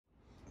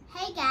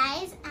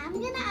I'm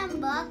gonna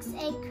unbox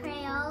a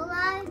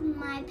Crayola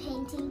My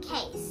Painting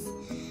Case.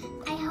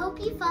 I hope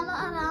you follow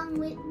along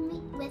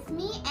with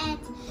me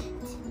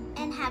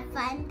and have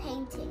fun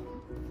painting.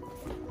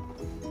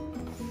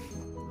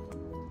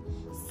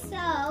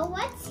 So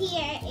what's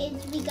here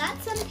is we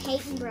got some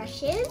paint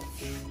brushes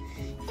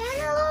and a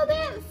little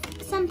bit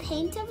some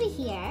paint over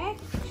here.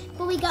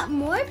 But we got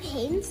more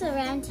paints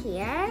around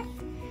here.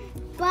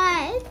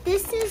 But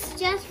this is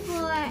just for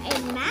a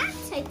mat,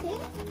 I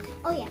think.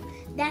 Oh yeah,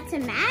 that's a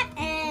mat,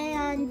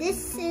 and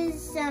this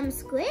is some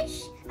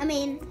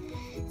some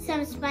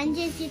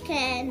sponges you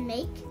can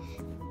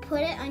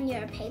put it on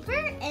your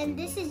paper, and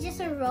this is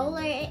just a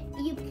roller.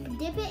 You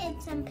dip it in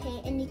some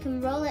paint and you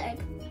can roll it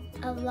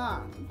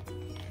along.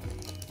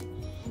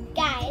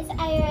 Guys,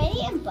 I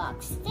already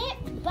unboxed it,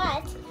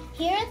 but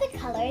here are the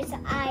colors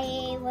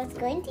I was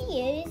going to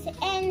use,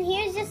 and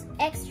here's just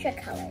extra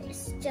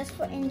colors, just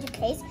for in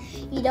case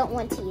you don't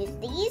want to use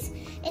these.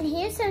 And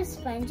here's some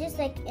sponges,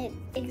 like an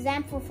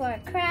example for a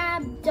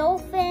crab,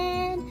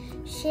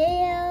 dolphin,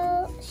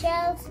 shells,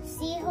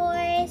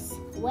 seahorse,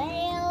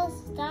 whales,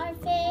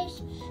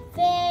 starfish,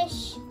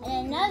 fish,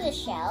 and another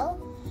shell.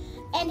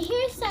 And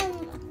here's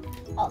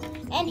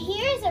and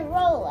here's a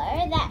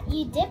roller that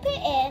you dip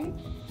it in,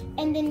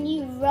 and then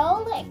you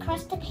roll it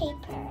across the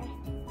paper.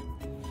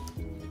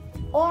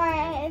 Or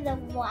a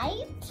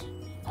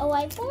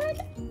whiteboard,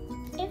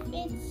 if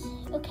it's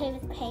okay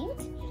with paint.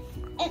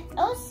 And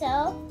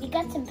also, we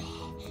got some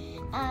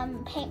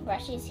paint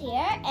brushes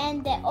here,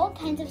 and they're all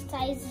kinds of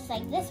sizes.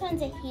 Like this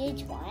one's a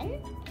huge one.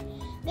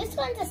 This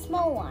one's a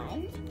small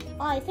one.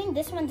 Oh, I think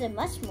this one's a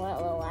much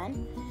smaller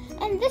one.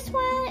 And this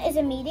one is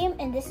a medium,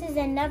 and this is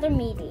another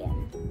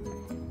medium.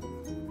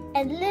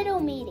 A little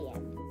medium.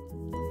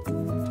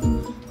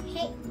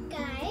 Hey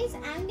guys,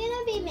 I'm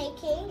gonna be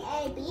making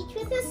a beach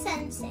with a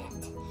sunset.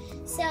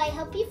 So I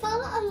hope you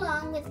follow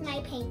along with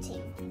my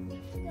painting.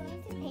 I'm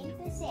going to paint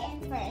the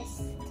sand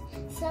first.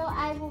 So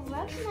I will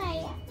rub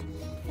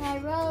my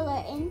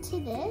roller into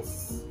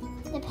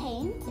the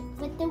paint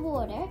with the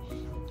water,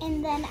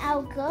 and then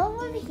I'll go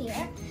over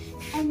here,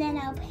 and then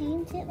I'll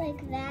paint it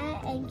like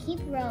that and keep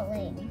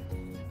rolling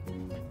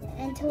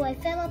until I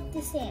fill up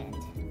the sand.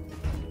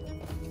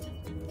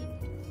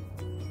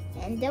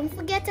 And don't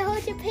forget to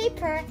hold your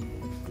paper.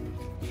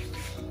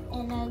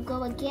 And I'll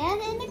go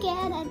again and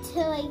again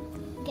until I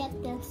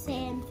get the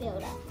sand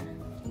filled up.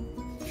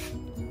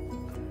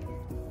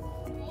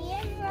 I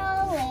am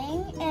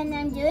rolling, and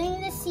I'm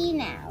doing the sea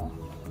now.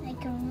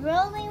 Like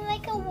rolling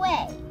like a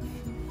wave.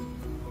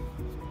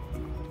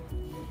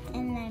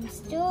 And I'm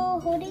still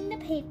holding the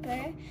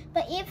paper,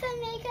 but if I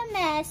make a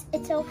mess,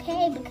 it's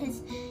okay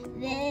because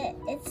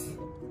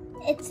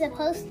it's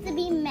supposed to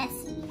be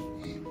messy.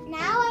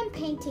 Now I'm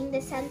painting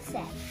the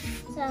sunset.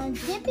 So I'm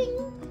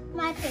dipping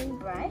my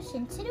paintbrush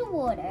into the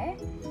water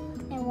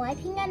and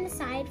wiping on the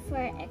side for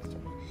extra.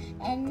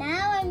 And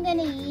now I'm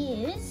gonna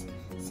use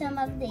some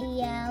of the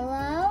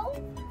yellow,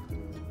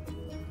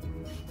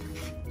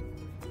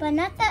 but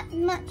not that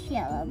much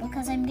yellow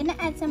because I'm gonna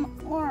add some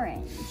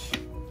orange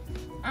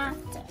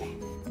after.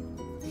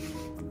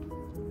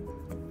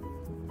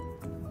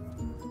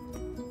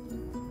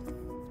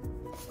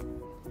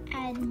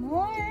 Add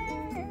more.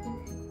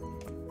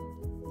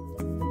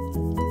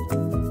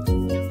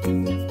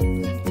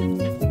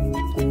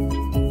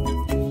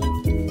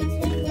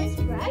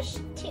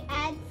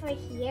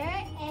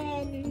 Here,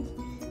 and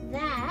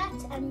that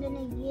I'm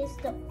gonna use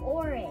the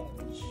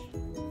orange.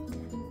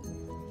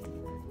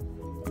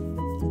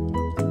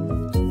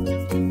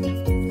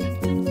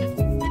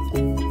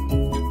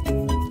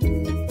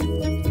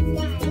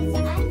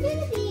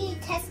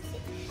 Guys,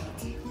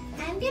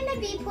 I'm gonna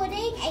be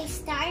putting a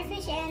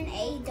starfish and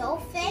a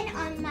dolphin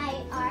on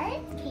my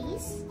art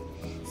piece.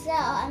 So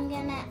I'm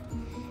gonna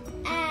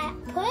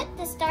put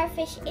the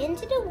starfish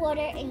into the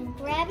water and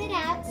grab it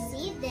out.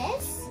 See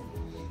this?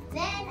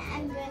 Then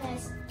I'm gonna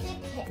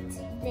stick it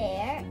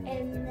there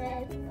and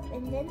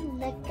then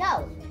let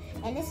go.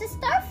 And it's a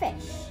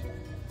starfish.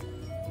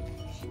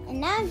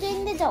 And now I'm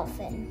doing the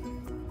dolphin.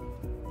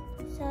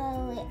 So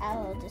I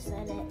will just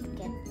let it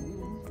get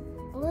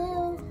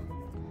blue.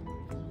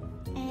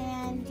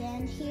 And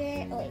then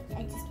here, wait,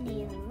 I just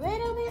need a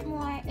little bit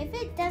more. If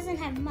it doesn't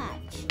have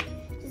much,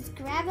 just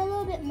grab a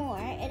little bit more,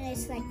 and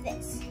it's like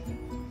this.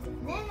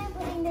 Then I'm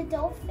putting the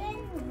dolphin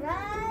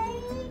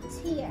right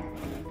here.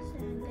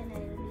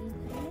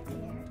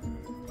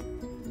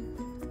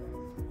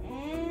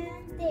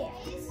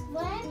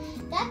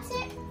 That's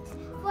it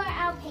for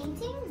our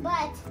painting,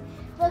 but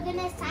we're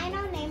gonna sign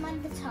our name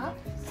on the top.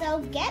 So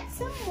get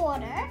some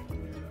water,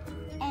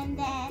 and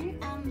then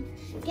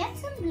get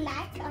some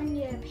black on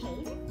your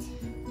paint.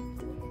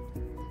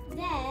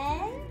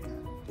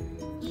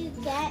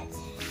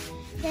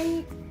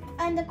 Then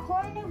on the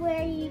corner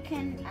where you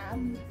can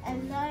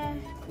another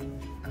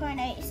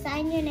corner,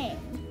 sign your name.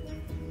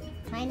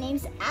 My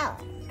name's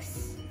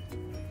Alex.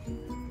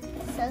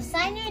 So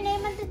sign your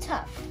name on the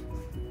top.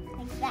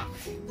 That.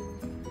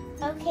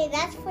 Okay,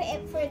 that's for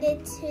it for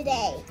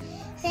today.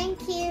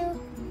 Thank you.